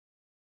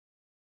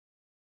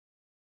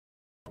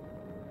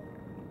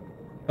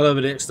Hello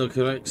everybody, it's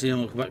Alex here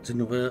and welcome back to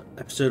another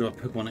episode of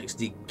Pokemon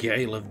XD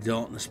Gale of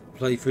Darkness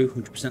playthrough,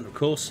 100% of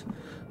course.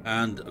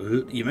 And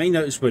you may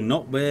notice we're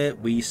not where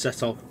we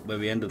set off, where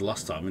we ended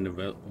last time in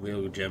the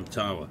Real Gem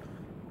Tower.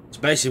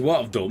 So basically what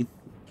I've done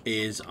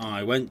is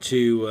I went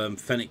to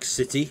Phoenix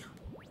City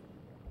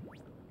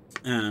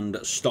and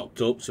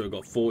stocked up, so we've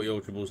got 40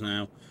 Ultra Balls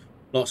now,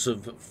 lots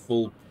of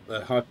full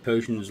high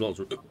potions,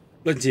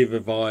 plenty of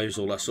revives,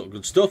 all that sort of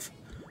good stuff.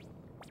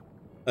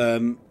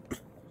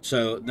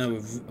 So now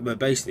we're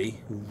basically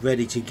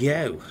ready to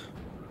go.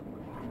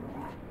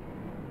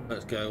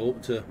 Let's go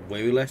up to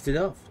where we left it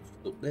off.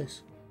 Up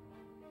this.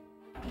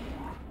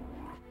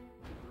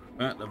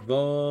 Right, the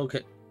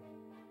volcano.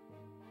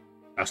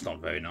 That's not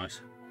very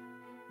nice.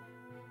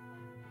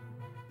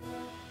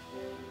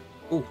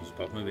 Oh, there's a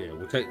pop over here.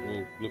 We'll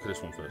look at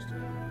this one first.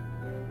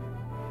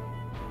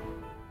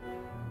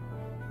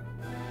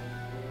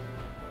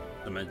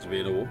 They're meant to be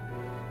at all.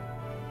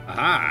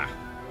 Aha!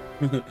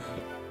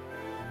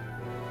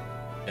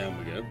 Down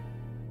we go.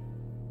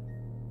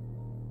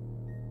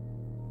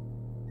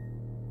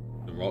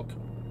 The rock.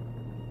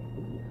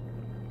 Ooh.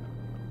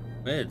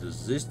 Where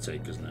does this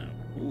take us now?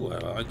 Ooh,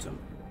 an item.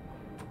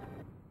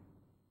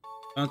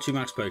 Found 2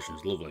 max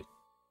potions, lovely.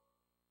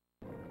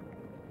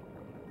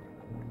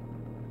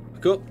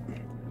 Back up.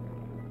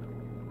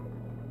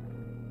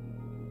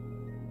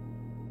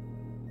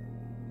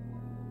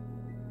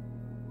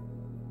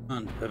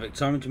 And perfect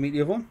timing to meet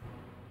the other one.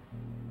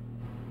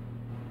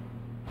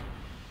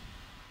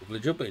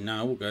 Up it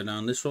now, we'll go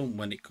down this one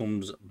when it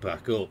comes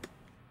back up.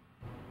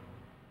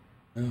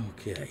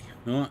 Okay,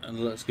 alright, and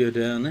let's go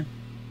down there.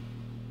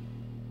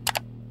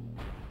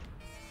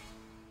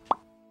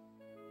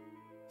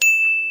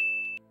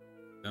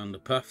 Down the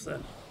path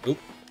then. Oh,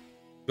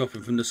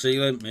 dropping from the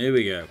ceiling. Here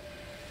we go.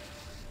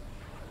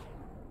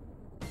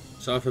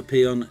 Cypher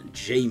Peon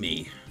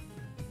Jamie.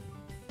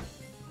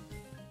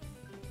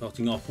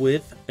 Starting off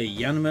with a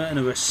Yanma and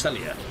a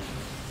Reselia.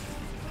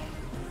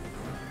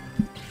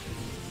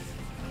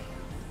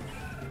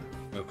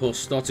 Of course,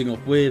 starting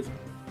off with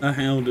a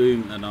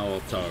Houndoom and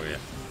our Altaria.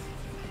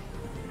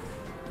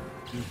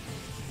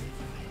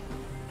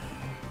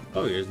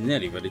 Oh, he is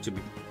nearly ready to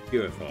be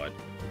purified.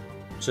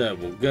 So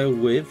we'll go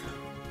with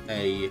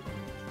a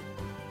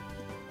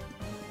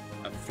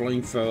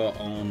flamethrower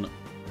on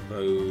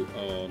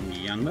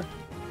Yanma,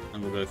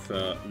 and we'll go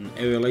for an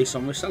aerial ace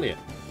on Reselia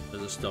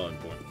as a starting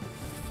point.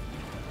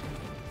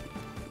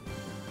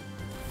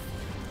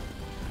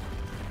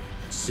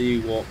 See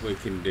what we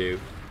can do.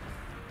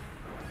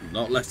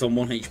 Not left on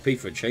 1 HP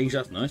for a change,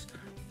 that's nice.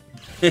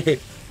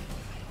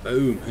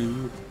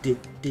 Boom.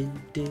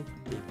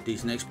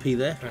 Decent XP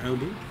there for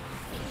Howdy.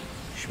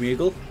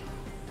 Schmeagle.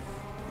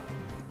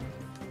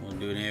 We'll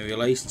do an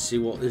aerial ace and see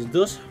what this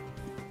does.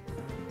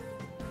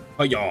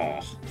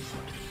 Hiya!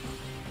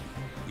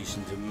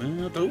 Decent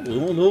amount. Oh,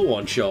 another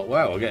one shot.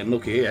 Wow, we're getting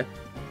lucky here.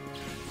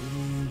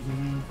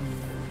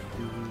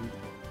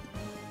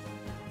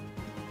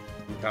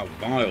 Look how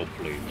vile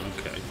plume,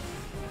 okay.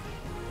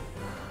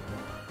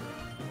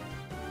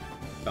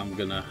 I'm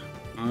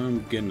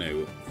gonna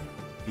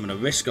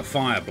risk a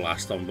fire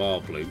blast on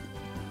Vileplume,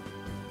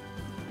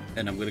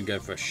 and I'm gonna go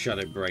for a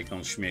shadow break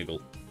on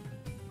Schmeagle.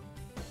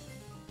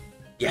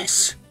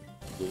 Yes,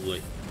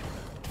 lovely.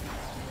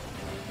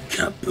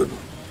 Kaboom!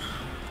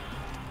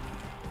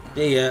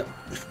 Yeah.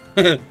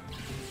 I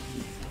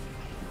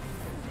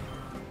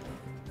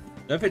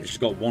don't think it's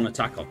got 1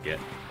 attack off yet.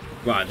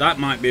 Right, that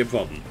might be a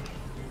problem.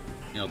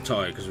 I'll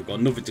tell you, because we've got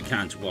nothing to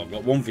counter. Well, I've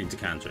got one thing to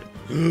counter it.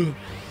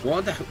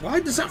 Why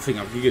does that thing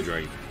have Giga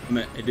Drain? I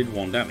mean, it did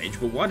 1 damage,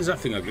 but why does that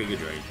thing have Giga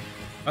Drain?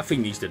 That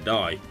thing needs to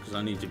die, because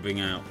I need to bring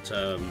out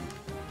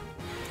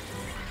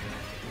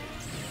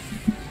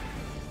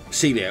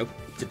Celio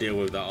to deal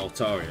with that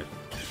Altaria.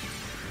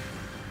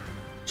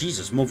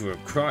 Jesus, mother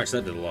of Christ,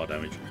 that did a lot of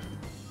damage.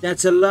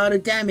 That's a lot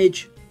of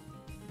damage.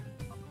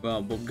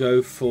 Well, we'll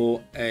go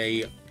for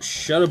a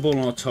Shadow Ball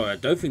on Altaria. I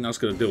don't think that's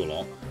going to do a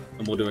lot,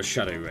 and we'll do a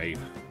Shadow Rave.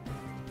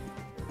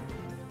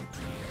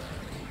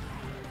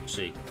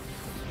 See,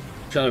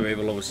 Shadow Rave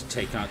will obviously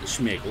take out the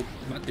Schmeagle.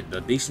 That did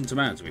a decent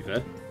amount, to be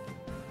fair.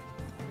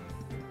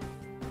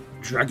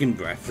 Dragon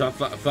Breath.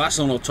 If that's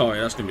on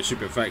Altaria, that's going to be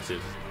super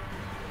effective.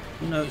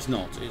 No, it's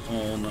not. It's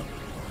on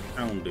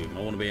Houndoom. I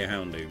want to be a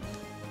Houndoom.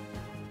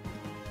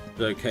 It's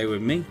okay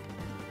with me.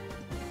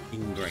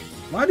 Ingrained.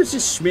 Why does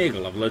this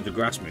Schmeagle have loads of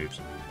grass moves?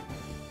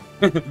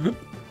 I mean,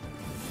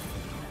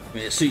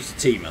 it suits the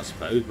team, I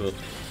suppose, but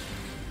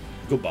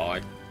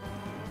goodbye.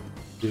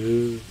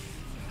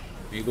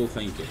 Schmeagle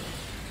fainted.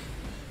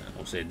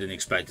 Obviously, I didn't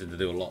expect it to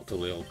do a lot to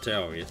the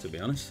Altaria, to be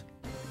honest.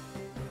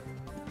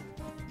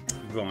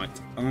 Right,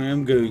 I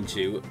am going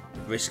to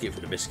risk it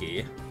for the biscuit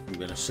here. I'm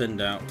going to send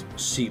out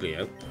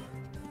Celio,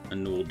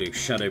 and we'll do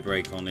Shadow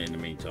Break on it in the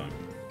meantime.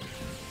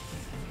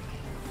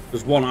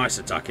 There's 1 ice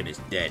attack and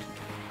it's dead.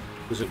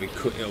 Because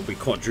it'll be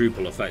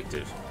quadruple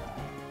effective.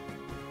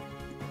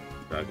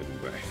 Dragon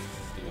Breath.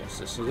 What's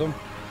this on?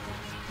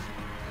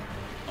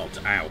 Oh,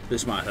 ow.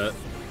 This might hurt.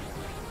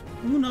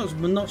 Oh, not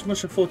as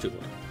much as I thought it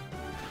would.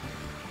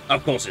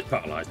 Of course it's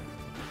paralysed.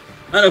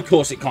 And of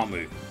course it can't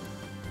move.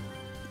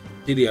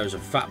 Didio's a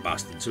fat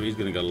bastard, so he's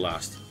going to go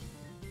last.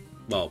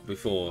 Well,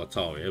 before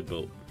Ataria,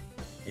 but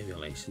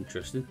Eviolate's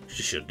interesting.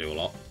 She should do a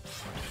lot.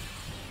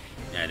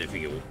 Yeah, I didn't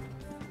think it would.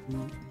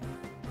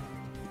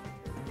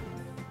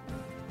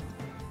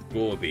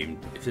 Roar Beam.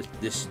 If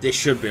this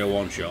should be a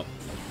one-shot.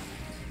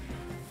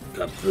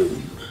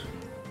 Kaboom.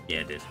 Yeah,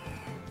 it did.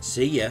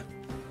 See ya.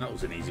 That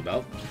was an easy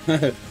battle.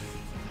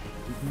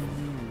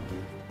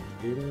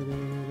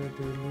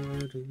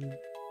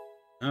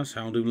 That's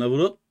Houndoom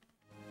leveled up.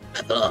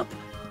 Level up.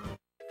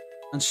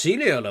 And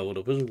Celio leveled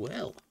up as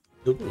well.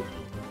 Double up.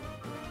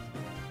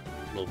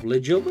 Lovely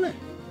jubbly.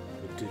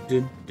 Dun,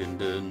 dun, dun,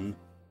 dun.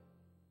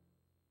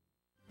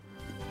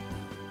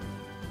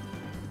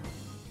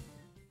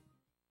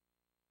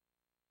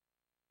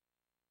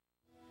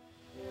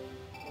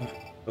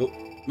 Oh,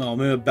 no,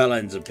 my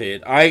Bellend's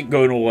appeared. I ain't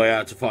going all the way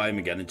out to fight him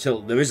again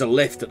until there is a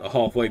lift at the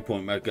halfway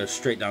point where it goes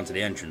straight down to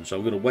the entrance. So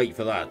I'm going to wait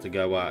for that to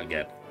go out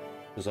again.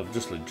 Because I've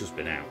just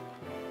been out.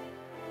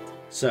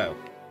 So,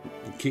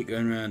 keep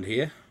going around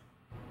here.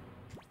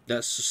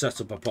 Let's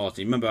set up a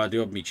party. Remember, I do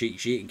have my cheat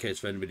sheet in case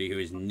for anybody who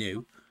is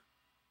new.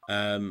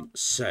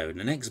 So,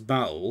 the next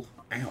battle,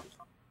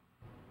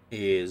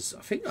 is...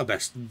 I think our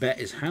best bet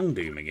is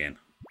Houndoom again.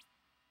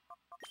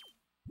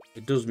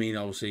 It does mean,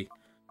 obviously...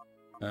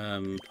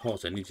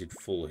 Hot, I needed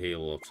full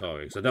heal or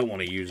Atari, because I don't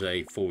want to use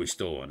a full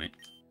restore on it.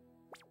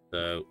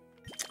 So,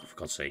 for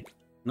God's sake,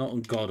 not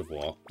on God of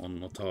War,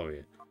 on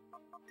Altaria.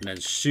 And then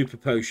Super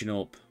Potion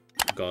up,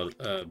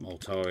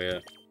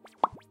 Altaria,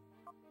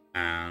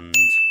 and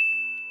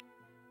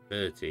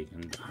 30,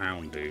 and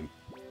Houndoom.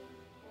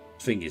 I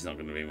think it's not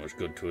going to be much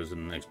good to us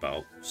in the next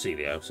battle,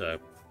 Celio, so...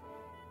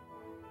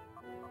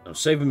 I'm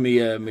saving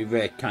me, me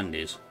rare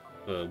candies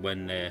for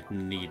when they're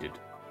needed.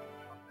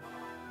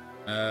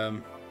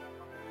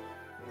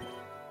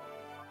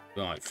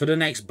 Right, for the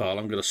next battle,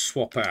 I'm going to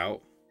swap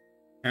out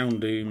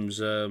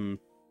Houndoom's,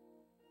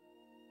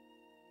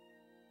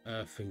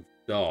 I think,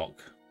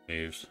 dark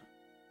moves.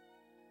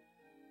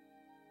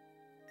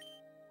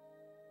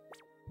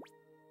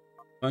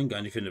 I haven't got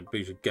anything that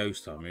boosts with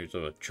ghost type moves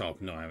or a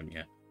chop. No, I haven't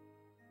yet.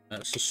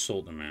 Let's just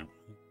sort them out.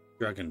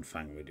 Dragon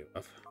Fang we do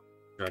have.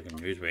 Dragon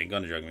moves, we ain't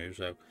got a dragon move,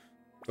 so...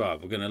 Right,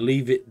 we're going to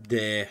leave it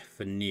there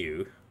for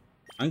new.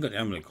 I ain't got the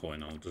Amulet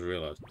Coin on, I just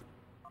realised.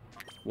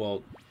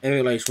 Well,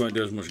 Aerial Ace won't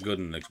do as much good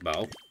in the next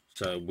battle,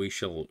 so we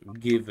shall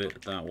give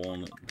it that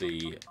one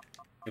the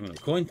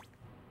Amulet Coin.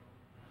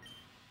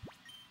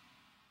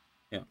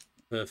 Yeah,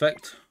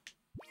 perfect.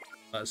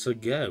 Let's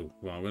go.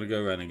 Right, I'm going to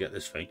go around and get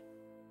this thing.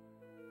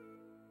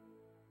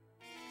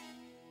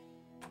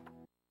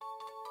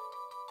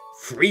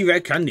 Three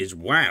red candies.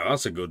 Wow,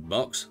 that's a good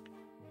box.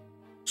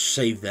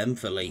 Save them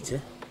for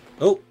later.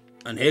 Oh,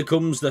 and here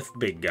comes the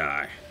big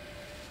guy.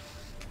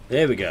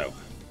 There we go.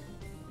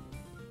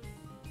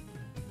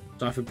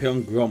 Cypher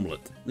Pion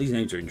Gromlet. These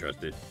names are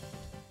interesting.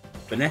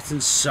 Bennett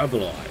and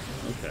Sableye.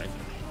 Okay.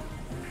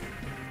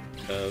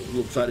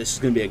 Looks like this is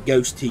going to be a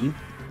ghost team.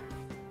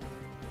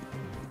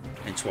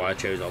 Hence why I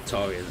chose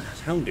Altaria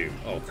as Houndoom.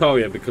 Oh,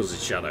 Altaria because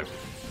it's Shadow.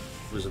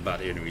 Was about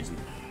the only reason.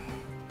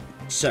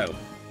 So,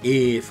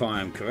 if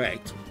I am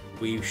correct,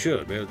 we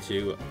should be able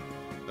to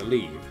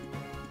believe.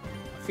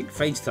 I think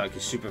Faint Attack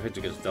is super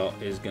effective against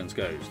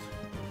Ghost.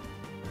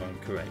 If I'm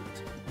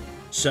correct.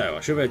 So, I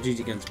should be able to use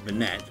it against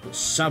Bennett, but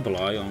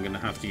Sableye I'm going to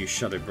have to use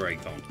Shadow Break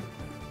on.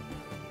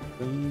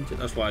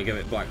 That's why I give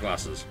it black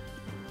glasses.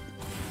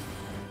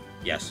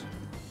 Yes.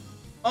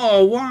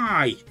 Oh,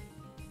 why?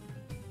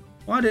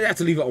 Why did I have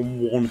to leave it on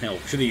 1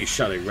 health? Should have used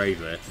Shadow Rave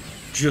there,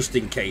 just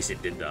in case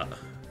it did that.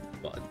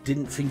 But I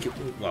didn't think it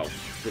would. Well,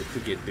 I didn't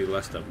think it'd do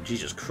less time.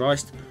 Jesus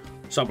Christ.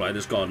 Sableye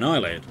just got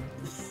annihilated.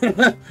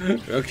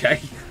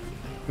 Okay.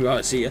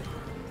 Right, see ya.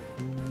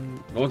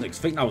 I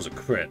think that was a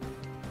crit.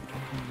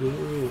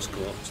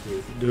 Dusclops,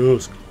 dude.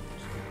 Dusclops.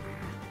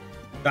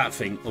 That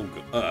thing. Oh,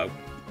 God. Uh-oh.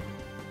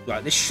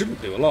 Right, this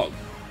shouldn't do a lot.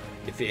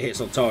 If it hits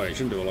Altaria, it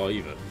shouldn't do a lot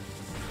either.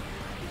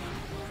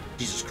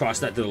 Jesus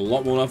Christ, that did a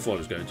lot more than I thought it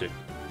was going to.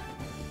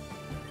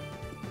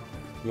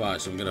 Right,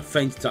 so I'm going to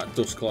Faint Attack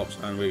Dusclops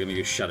and we're going to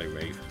use Shadow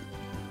Rave.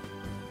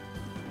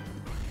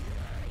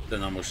 Don't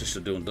know how much this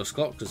should do on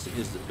Dusclops because it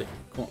is a bit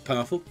quite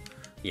powerful.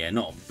 Yeah,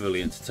 not a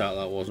brilliant attack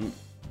that wasn't.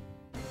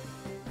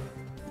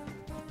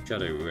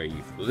 Shadow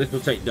Rave. Well, this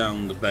will take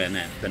down the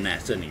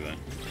Bennett anyway.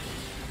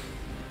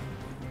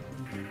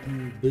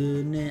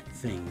 Bennett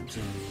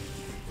fainting.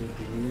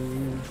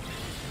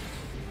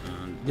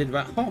 And did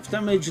about half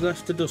damage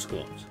left to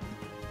Dusclops.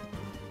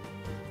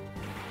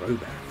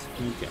 Crobat.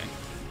 Okay.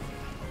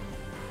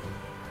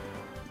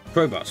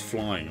 Crobat's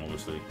flying,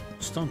 obviously.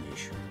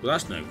 Astonish. Well,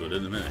 that's no good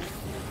in a minute.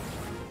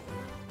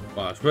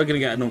 Right, so we're going to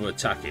get another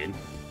attack in.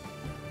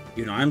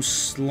 You know, I'm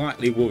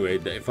slightly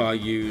worried that if I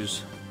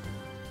use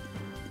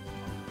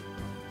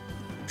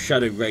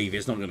Shadow Rave,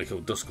 it's not going to kill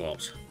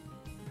Dusclops.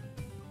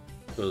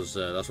 Because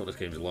that's what this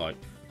game's like.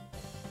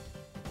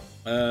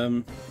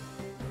 I've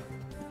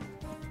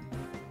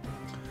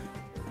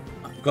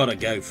got to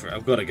go for it.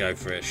 I've got to go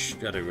for it.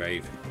 Shadow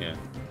Rave. Yeah.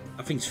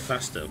 I think it's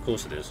faster. Of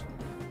course it is.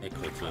 It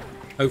could.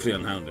 Hopefully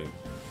on Houndoom.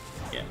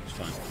 Yeah, it's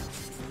fine.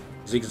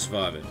 Because he can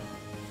survive it.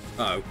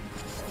 Uh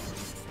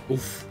oh.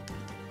 Oof.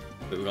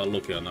 But we got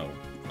lucky on that one.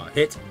 Right,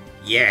 hit.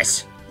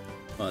 Yes.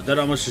 Right, don't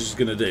know how much this is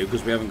going to do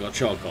because we haven't got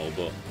charcoal,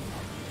 but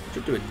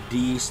should do a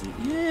decent.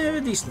 Yeah,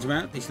 a decent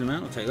amount. Decent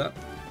amount. I'll take that.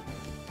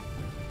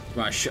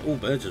 Right. Oh,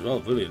 birds as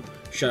well. Brilliant.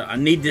 I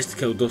need this to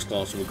kill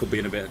Dustclaw, so we could be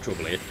in a bit of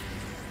trouble here.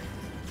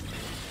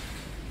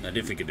 I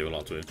didn't think it'd do a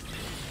lot to him.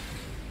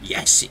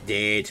 Yes, it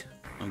did.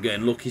 I'm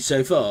getting lucky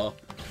so far.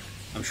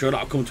 I'm sure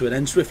that'll come to an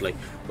end swiftly.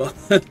 But,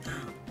 right,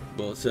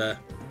 so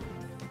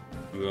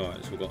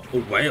we've got a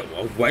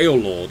whale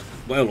lord.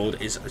 Whale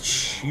lord is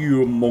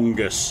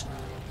humongous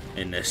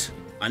in this.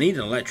 I need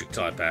an electric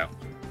type out.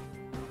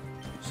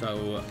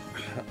 So,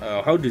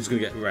 Houndoom's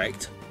going to get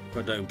wrecked if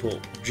I don't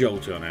put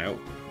Jolteon out.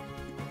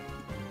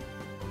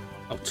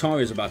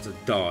 Altaria's about to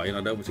die, and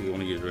I don't particularly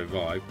want to use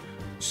Revive.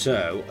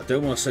 So, I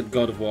don't want to send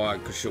God of War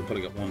because she'll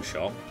probably get one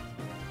shot.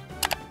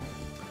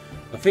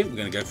 I think we're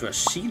going to go for a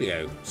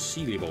Celio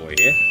boy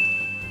here.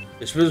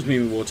 This does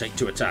mean we will take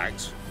 2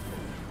 attacks.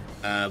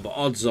 But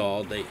odds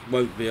are they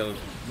won't be able,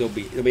 they'll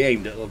be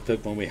aimed at the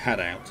Pokemon we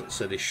had out,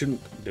 so they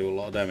shouldn't do a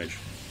lot of damage.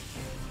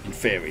 In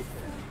theory.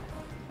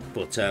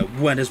 But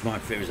when has my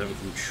theories ever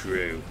come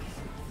true?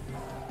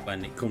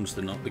 When it comes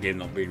to the game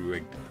not being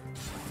rigged.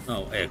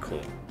 Oh, Air Core.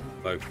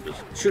 Both of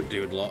us. Should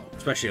do a lot,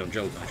 especially on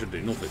Jolteon. Should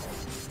do nothing.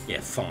 Yeah,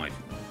 5.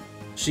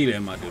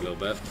 Celio might do a little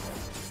bit.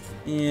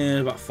 Yeah,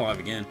 about 5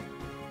 again.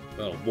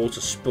 Well,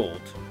 Water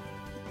Sport.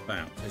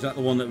 About. Is that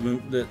the one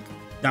that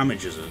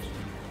damages us?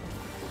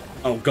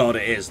 Oh god,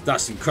 it is.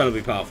 That's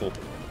incredibly powerful.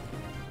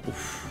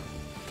 Oof.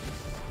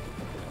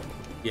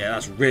 Yeah,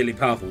 that's really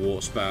powerful.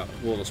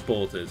 Water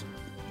Sport is.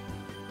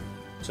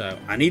 So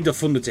I need the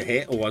Thunder to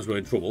hit, otherwise we're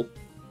in trouble.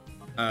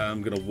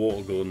 I'm gonna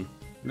Water Gun.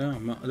 No,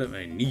 I'm not, I don't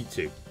really need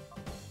to.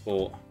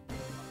 But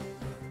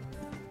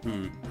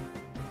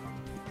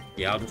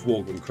yeah, I'll just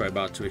Water Gun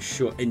Crobat to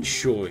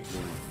ensure it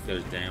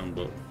goes down,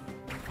 but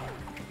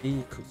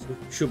it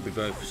should be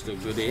both still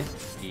good here.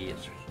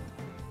 Yes.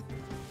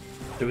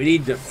 So we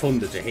need the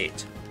Thunder to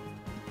hit.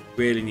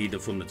 Really need the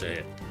Thunder to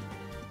hit.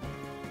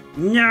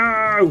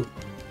 No!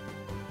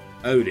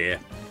 Oh dear.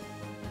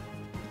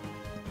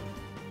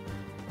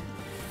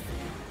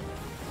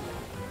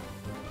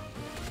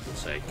 For God's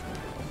sake.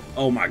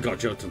 Oh my god,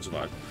 Jolteon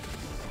survived.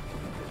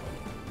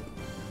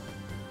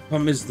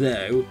 Problem is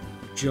though,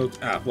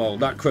 well,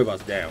 that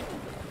Crobat's down.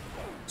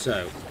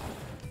 So,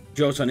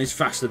 Jolteon is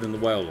faster than the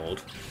Whale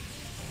Lord.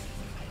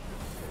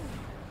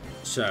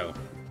 So,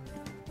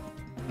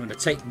 I'm going to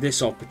take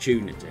this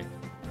opportunity.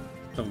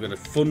 So I'm going to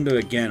Thunder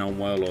again on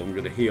Whale Lord. I'm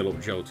going to heal up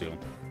Jolteon.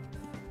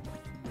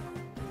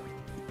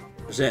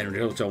 Because then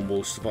Jolteon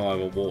will survive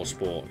a Water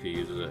Sport if he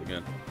uses it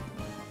again.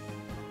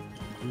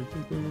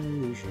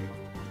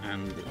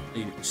 And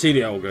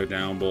Celio will go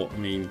down, but I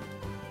mean,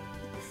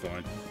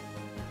 fine.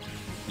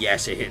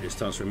 Yes, it hit this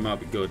time, so it might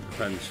be good.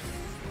 Depends.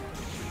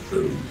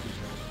 Boom.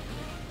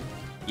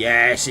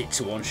 Yes, it's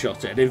a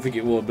one-shot. I didn't think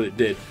it would, but it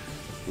did.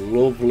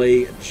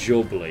 Lovely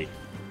jubbly.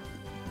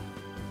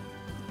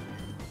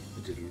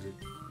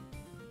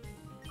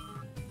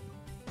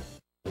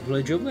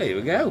 Lovely jubbly. Here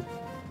we go.